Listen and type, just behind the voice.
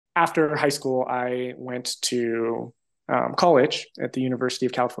after high school, I went to college at the University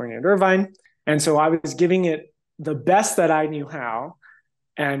of California at Irvine. And so I was giving it the best that I knew how,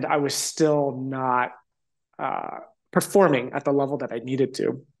 and I was still not uh, performing at the level that I needed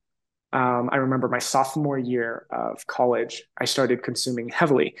to. I remember my sophomore year of college, I started consuming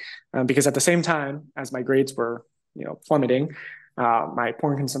heavily because at the same time as my grades were, plummeting, my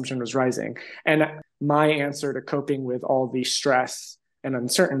porn consumption was rising. And my answer to coping with all the stress and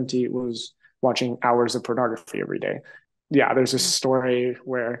uncertainty was watching hours of pornography every day. Yeah, there's a story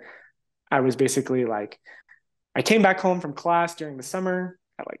where I was basically like, I came back home from class during the summer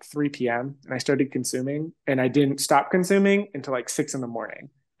at like 3 p.m. and I started consuming, and I didn't stop consuming until like 6 in the morning.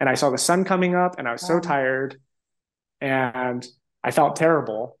 And I saw the sun coming up and I was so Um, tired and I felt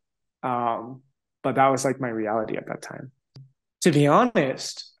terrible. Um, but that was like my reality at that time. To be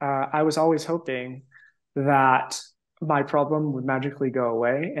honest, I was always hoping that my problem would magically go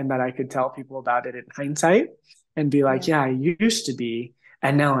away and that I could tell people about it in hindsight and be like, yeah, yeah, I used to be,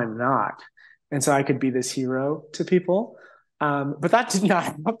 and now I'm not. And so I could be this hero to people. But that did not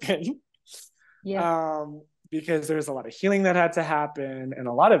happen yeah, um, because there's a lot of healing that had to happen. And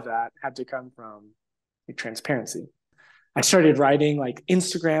a lot of that had to come from like, transparency. I started writing like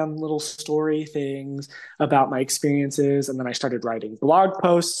Instagram little story things about my experiences. And then I started writing blog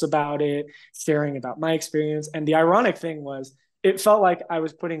posts about it, sharing about my experience. And the ironic thing was, it felt like I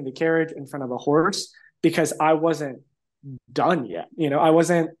was putting the carriage in front of the horse because I wasn't done yet. I sure.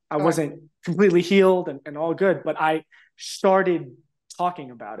 wasn't completely healed and all good, but I started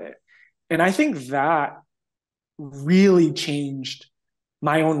talking about it. And I think that really changed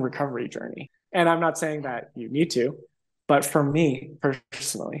my own recovery journey. And I'm not saying that you need to, but for me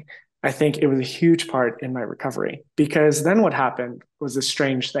personally, I think it was a huge part in my recovery because then what happened was a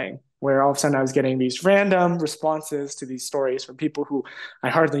strange thing where all of a sudden I was getting these random responses to these stories from people who I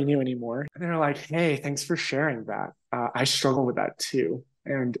hardly knew anymore. And they're like, hey, thanks for sharing that. I struggle with that too.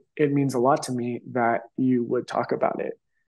 And it means a lot to me that you would talk about it.